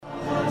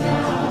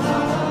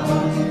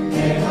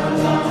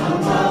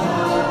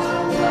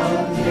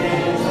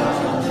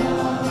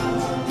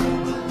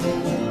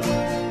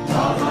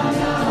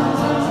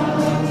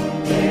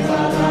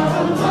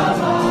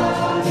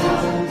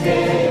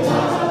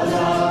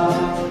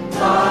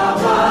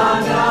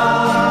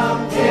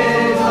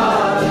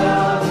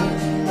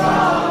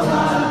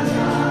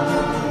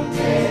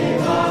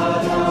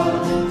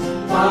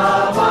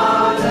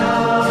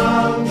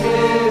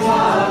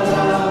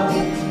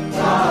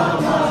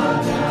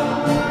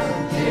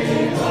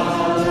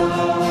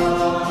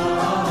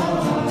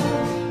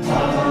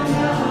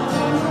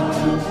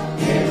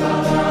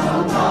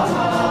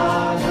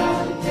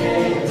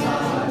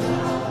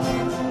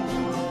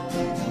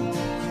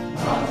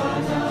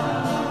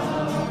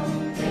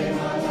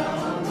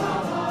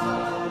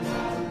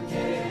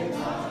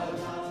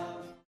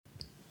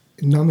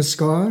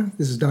Namaskar,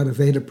 this is Dada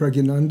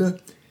Vedaprajinananda,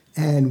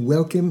 and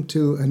welcome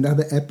to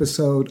another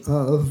episode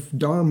of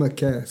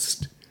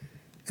DharmaCast.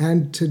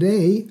 And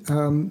today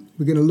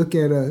we're going to look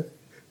at a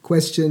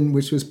question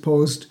which was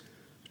posed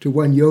to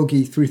one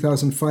yogi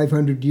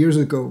 3,500 years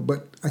ago,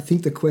 but I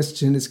think the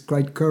question is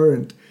quite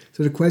current.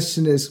 So the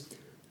question is,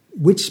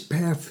 which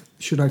path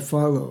should I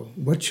follow?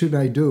 What should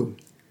I do?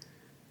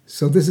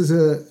 So this is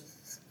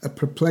a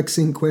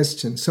perplexing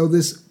question. So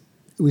this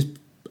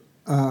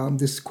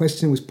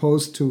question was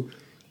posed to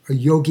a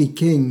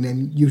yogi-king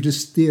named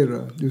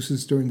Yudhisthira. This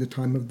is during the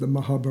time of the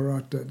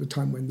Mahabharata, the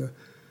time when the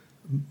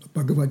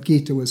Bhagavad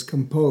Gita was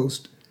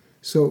composed.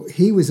 So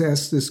he was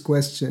asked this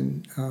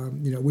question,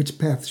 which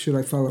path should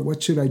I follow?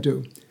 What should I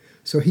do?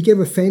 So he gave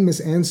a famous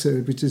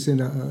answer, which is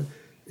in a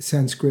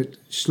Sanskrit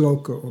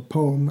shloka or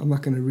poem. I'm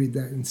not going to read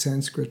that in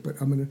Sanskrit, but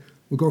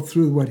we'll go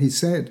through what he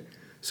said.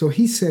 So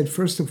he said,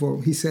 first of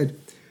all,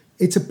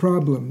 it's a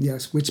problem,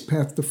 yes, which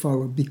path to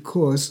follow,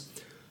 because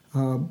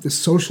the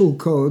social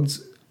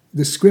codes,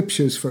 the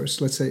scriptures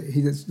first, let's say,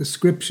 the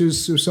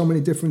scriptures, there's so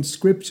many different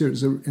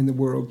scriptures in the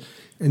world,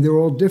 and they're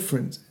all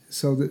different.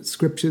 So the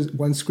scriptures,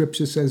 one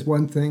scripture says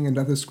one thing,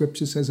 another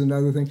scripture says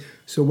another thing.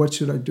 So what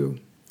should I do?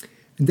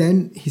 And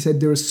then he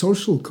said there are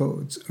social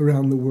codes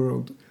around the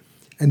world,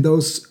 and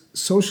those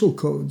social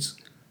codes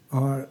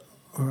are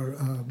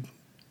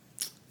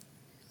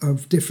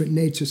of different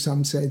nature.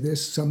 Some say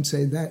this, some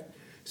say that.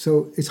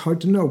 So it's hard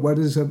to know what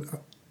is an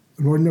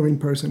ordinary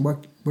person.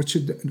 What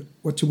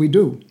should we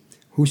do?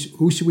 Who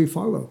should we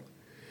follow?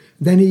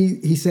 Then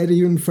he said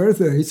even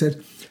further. He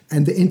said,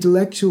 and the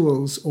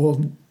intellectuals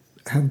all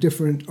have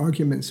different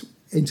arguments.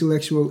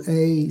 Intellectual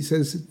A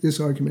says this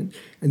argument,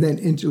 and then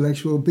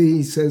intellectual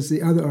B says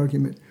the other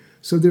argument.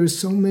 So there are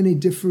so many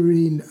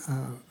differing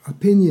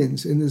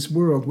opinions in this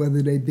world,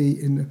 whether they be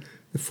in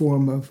the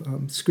form of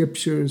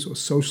scriptures or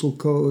social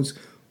codes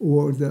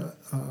or the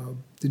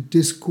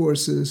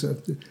discourses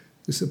of the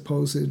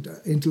supposed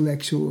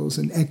intellectuals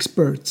and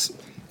experts.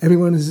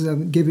 Everyone is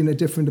giving a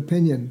different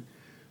opinion.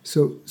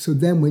 So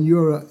then when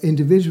you're an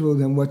individual,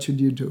 then what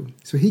should you do?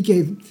 So he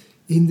gave,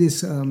 in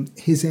this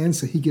his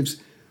answer, he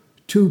gives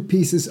two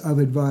pieces of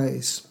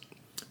advice.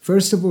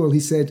 First of all, he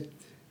said,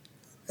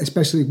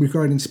 especially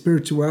regarding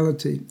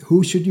spirituality,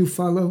 who should you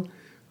follow?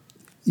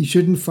 You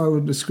shouldn't follow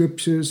the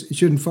scriptures. You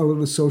shouldn't follow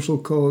the social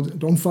code.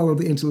 Don't follow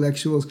the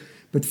intellectuals,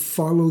 but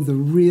follow the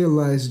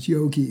realized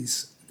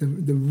yogis.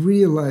 The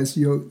realized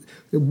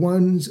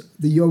the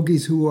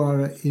yogis who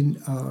are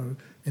an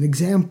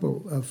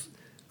example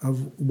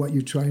of what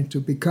you're trying to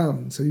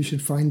become. So you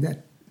should find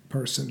that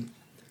person.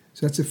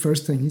 So that's the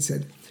first thing he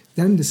said.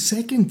 Then the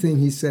second thing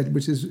he said,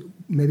 which is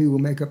maybe will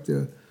make up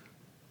the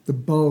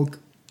bulk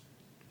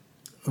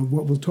of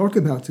what we'll talk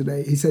about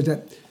today, he said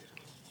that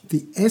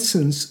the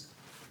essence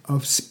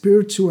of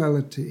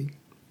spirituality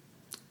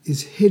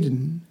is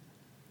hidden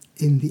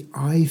in the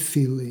I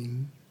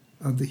feeling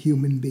of the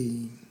human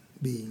being.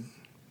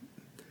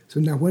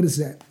 So now what is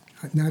that?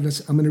 Now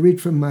I'm going to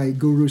read from my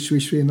guru, Shrii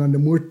Shrii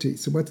Anandamurti.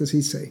 So what does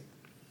he say?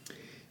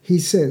 He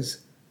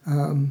says,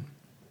 now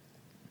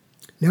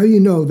you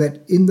know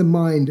that in the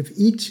mind of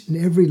each and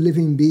every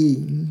living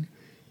being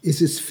is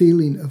this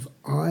feeling of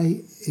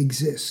I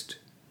exist.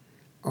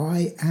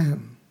 I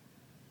am.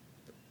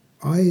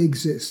 I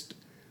exist.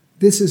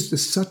 This is the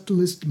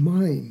subtlest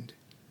mind.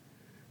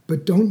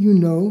 But don't you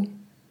know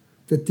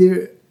that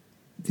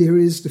there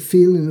is the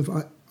feeling of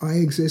I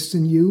exist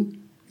in you?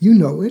 You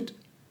know it.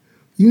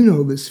 You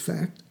know this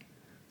fact,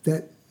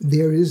 that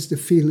there is the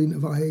feeling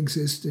of I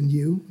exist in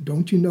you.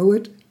 Don't you know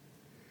it?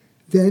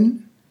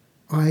 Then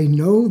I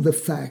know the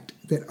fact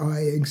that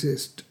I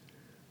exist.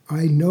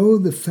 I know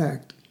the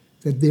fact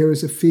that there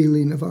is a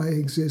feeling of I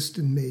exist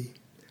in me.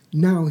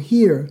 Now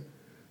here,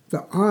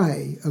 the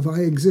I of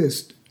I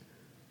exist,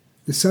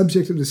 the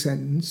subject of the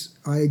sentence,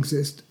 I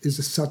exist, is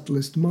the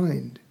subtlest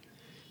mind.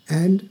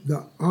 And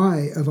the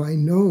I of I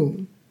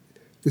know,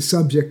 the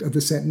subject of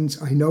the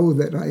sentence, I know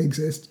that I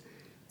exist,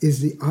 is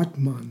the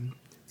Atman,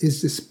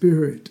 is the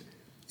spirit,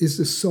 is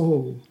the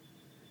soul.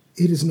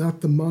 It is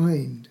not the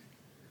mind.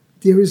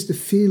 There is the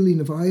feeling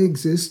of I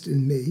exist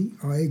in me,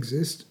 I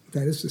exist,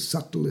 that is the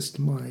subtlest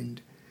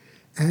mind.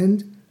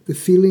 And the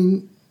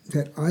feeling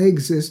that I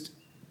exist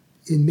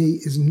in me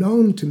is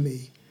known to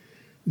me.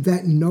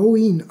 That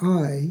knowing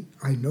I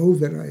know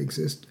that I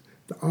exist,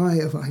 the I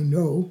of I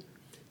know,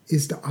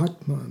 is the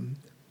Atman,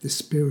 the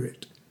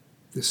spirit,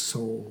 the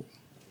soul.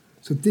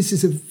 So this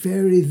is a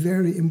very,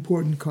 very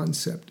important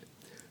concept.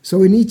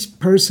 So in each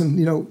person,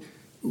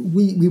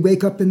 we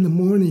wake up in the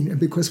morning, and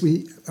because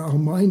our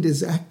mind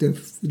is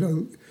active,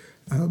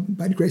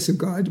 by the grace of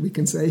God, we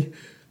can say,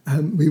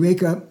 we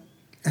wake up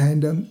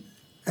and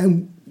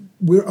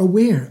we're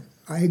aware.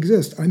 I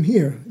exist. I'm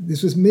here.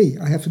 This is me.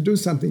 I have to do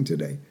something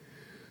today.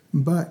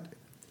 But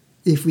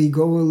if we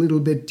go a little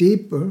bit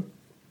deeper,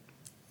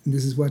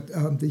 this is what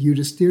the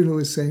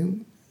Yudhisthira is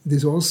saying,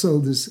 there's also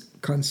this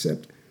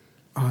concept,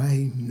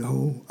 I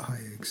know I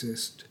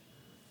exist.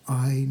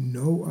 I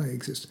know I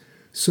exist.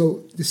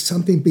 So there's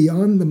something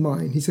beyond the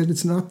mind. He said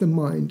it's not the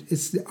mind,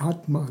 it's the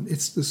Atman,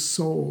 it's the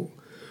soul.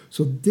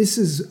 So this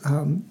is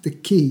the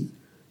key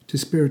to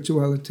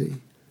spirituality.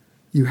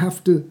 You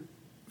have to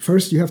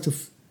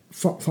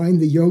find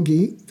the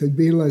yogi, the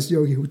realized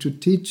yogi who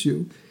should teach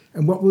you.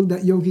 And what will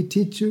that yogi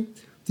teach you?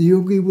 The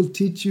yogi will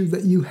teach you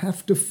that you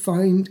have to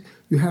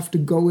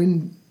go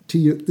into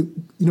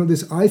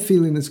this I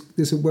feeling,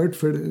 there's a word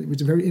for it,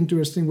 which is a very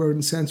interesting word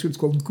in Sanskrit. It's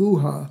called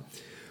guha.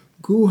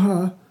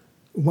 Guha,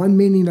 one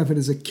meaning of it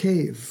is a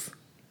cave.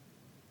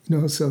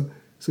 So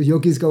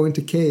yogis go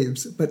into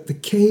caves. But the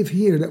cave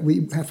here that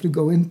we have to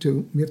go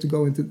into,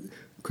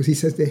 because he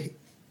says the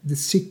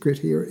secret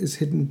here is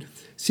hidden.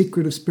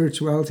 Secret of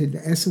spirituality,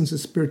 the essence of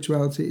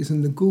spirituality is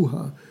in the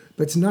guha.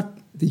 But it's not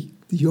the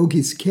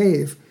yogi's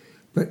cave,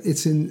 but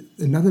it's in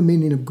another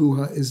meaning of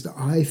guha is the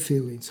I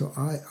feeling. So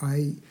I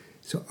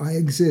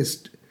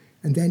exist.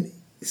 And then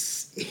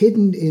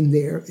hidden in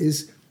there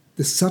is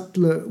the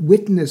subtler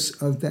witness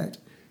of that,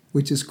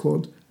 which is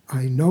called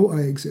I know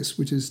I exist,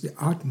 which is the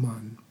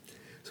Atman.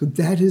 So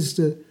that is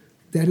the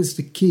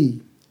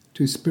key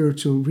to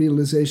spiritual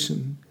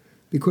realization,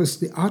 because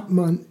the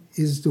Atman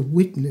is the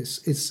witness,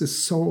 it's the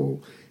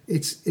soul,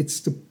 it's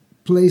the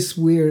place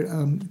where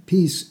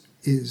peace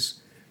is,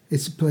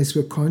 it's the place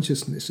where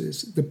consciousness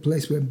is, the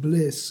place where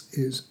bliss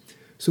is.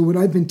 So what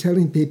I've been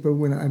telling people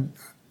when I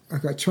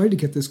try to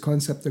get this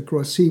concept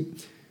across, see,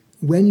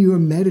 when you are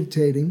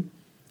meditating,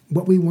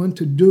 what we want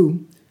to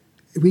do,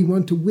 we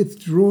want to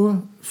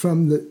withdraw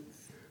from the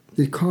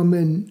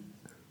common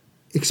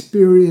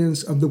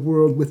experience of the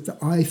world with the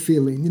I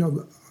feeling.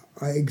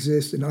 I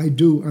exist and I'm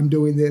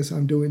doing this,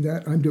 I'm doing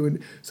that, I'm doing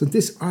it. So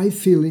this I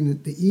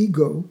feeling, the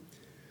ego,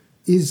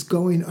 is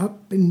going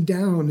up and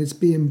down. It's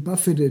being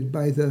buffeted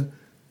by the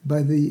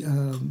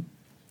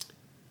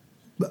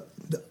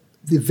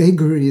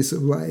vagaries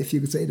of life.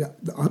 You could say the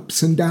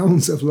ups and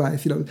downs of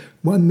life.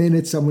 1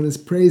 minute someone is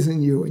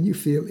praising you and you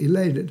feel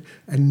elated.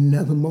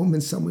 Another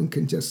moment someone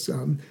can just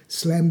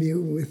slam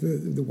you with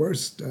the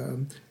worst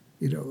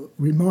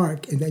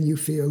remark, and then you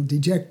feel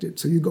dejected.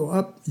 So you go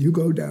up, you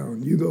go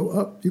down, you go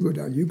up, you go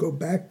down, you go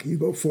back, you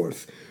go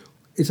forth.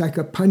 It's like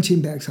a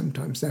punching bag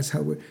sometimes. That's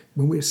how when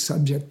we're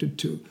subjected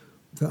to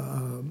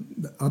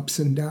the ups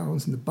and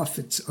downs and the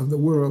buffets of the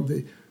world,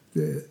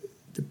 the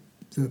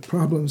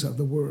problems of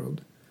the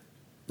world,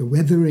 the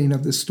weathering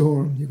of the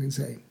storm, you can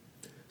say.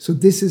 So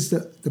this is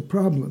the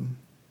problem.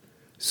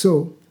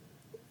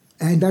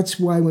 And that's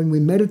why when we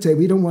meditate,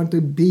 we don't want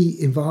to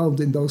be involved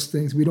in those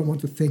things. We don't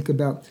want to think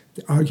about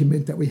the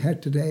argument that we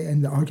had today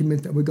and the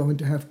argument that we're going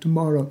to have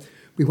tomorrow.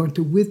 We want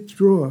to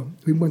withdraw.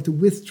 We want to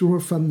withdraw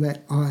from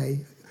that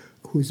I,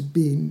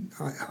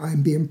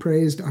 I'm being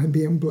praised, I'm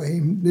being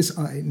blamed, this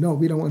I. No,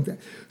 we don't want that.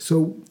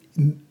 So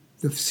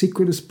the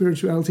secret of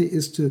spirituality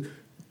is to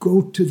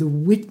go to the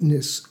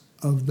witness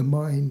of the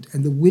mind.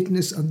 And the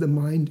witness of the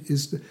mind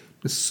is the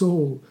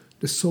soul.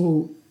 The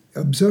soul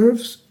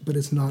observes, but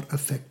it's not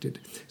affected.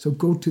 So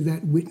go to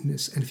that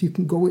witness, and if you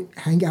can go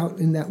hang out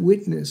in that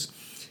witness,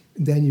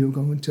 then you're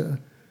going to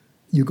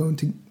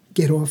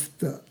get off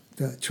the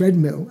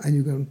treadmill, and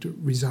you're going to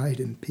reside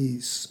in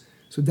peace.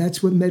 So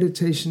that's what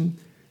meditation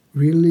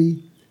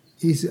really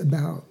is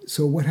about.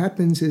 So what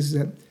happens is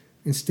that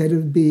instead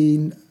of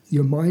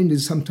your mind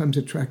is sometimes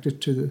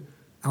attracted to the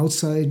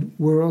outside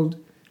world,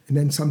 and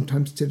then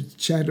sometimes to the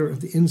chatter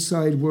of the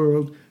inside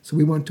world. So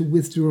we want to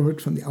withdraw it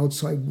from the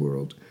outside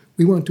world.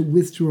 We want to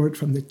withdraw it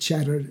from the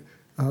chatter,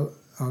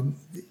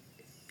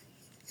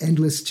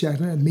 endless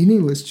chatter and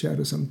meaningless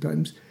chatter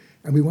sometimes,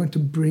 and we want to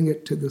bring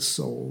it to the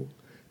soul.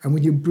 And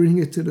when you bring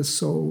it to the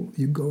soul,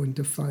 you're going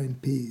to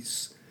find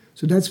peace.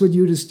 So that's what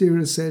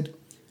Yudhisthira said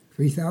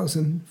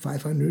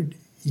 3,500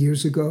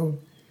 years ago.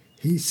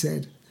 He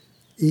said,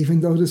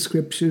 even though the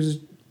scriptures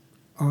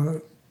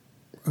are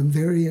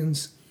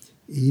variance,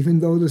 even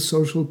though the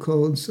social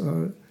codes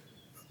are,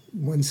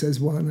 one says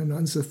one and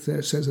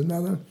another says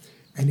another,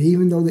 and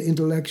even though the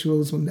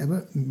intellectuals will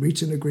never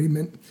reach an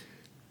agreement,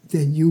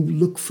 then you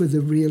look for the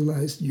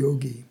realized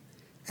yogi,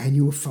 and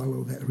you will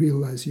follow that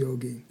realized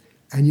yogi.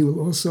 And you will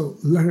also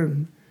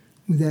learn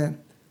that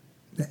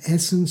the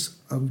essence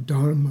of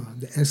Dharma,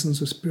 the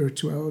essence of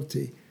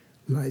spirituality,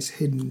 lies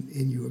hidden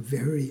in your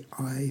very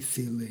I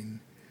feeling.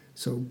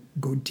 So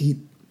go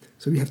deep.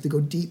 So you have to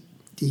go deep,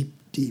 deep,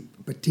 deep.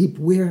 But deep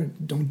where?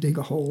 Don't dig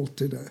a hole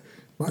to the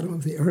bottom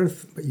of the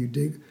earth, but you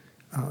dig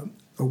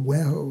a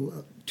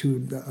well to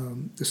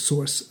the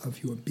source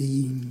of your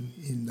being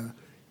in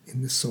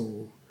the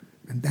soul.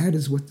 And that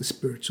is what the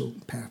spiritual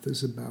path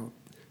is about.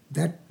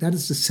 That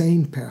is the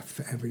same path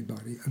for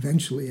everybody.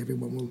 Eventually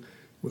everyone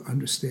will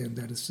understand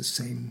that it's the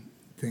same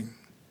thing.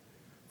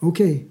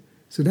 Okay,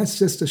 so that's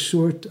just a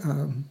short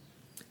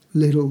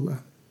little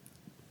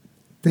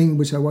thing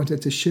which I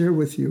wanted to share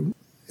with you.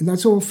 And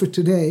that's all for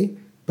today.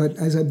 But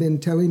as I've been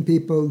telling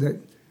people,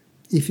 that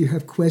if you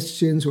have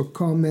questions or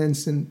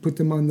comments, then put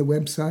them on the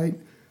website,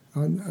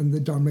 on the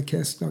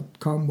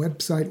dharmacast.com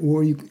website,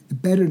 or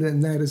better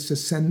than that is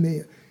just send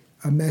me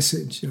a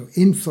message,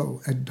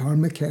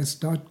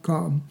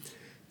 info@dharmacast.com,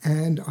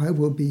 and I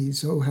will be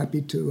so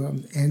happy to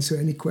answer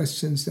any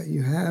questions that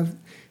you have.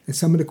 And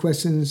some of the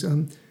questions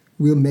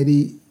we'll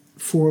maybe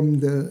form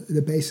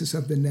the basis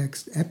of the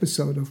next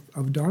episode of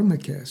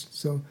DharmaCast.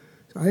 So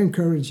I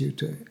encourage you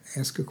to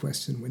ask a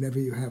question whenever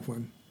you have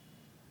one.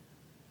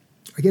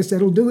 I guess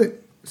that'll do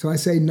it. So I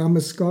say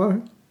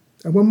namaskar.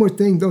 And one more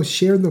thing, though,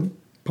 share the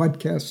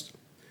podcast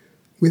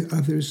with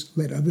others.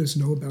 Let others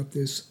know about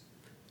this.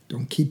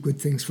 Don't keep good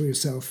things for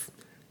yourself.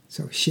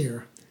 So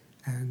share.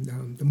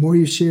 And the more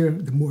you share,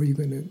 the more you're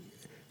going to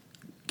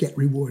get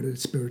rewarded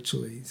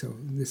spiritually. So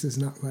this is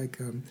not like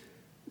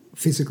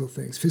physical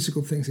things.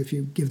 Physical things, if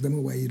you give them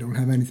away, you don't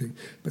have anything.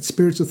 But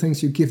spiritual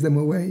things, you give them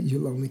away,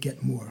 you'll only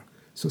get more.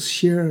 So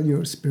share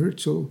your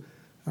spiritual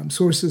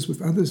sources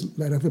with others.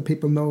 Let other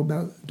people know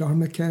about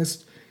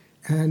DharmaCast.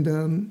 And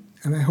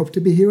I hope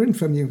to be hearing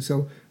from you.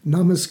 So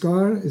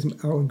namaskar is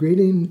our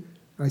greeting.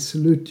 I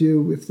salute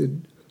you with the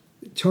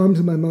charms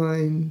of my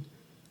mind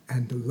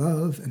and the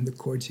love and the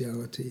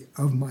cordiality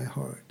of my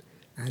heart.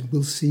 And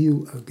we'll see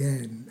you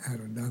again at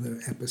another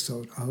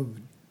episode of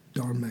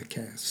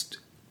DharmaCast.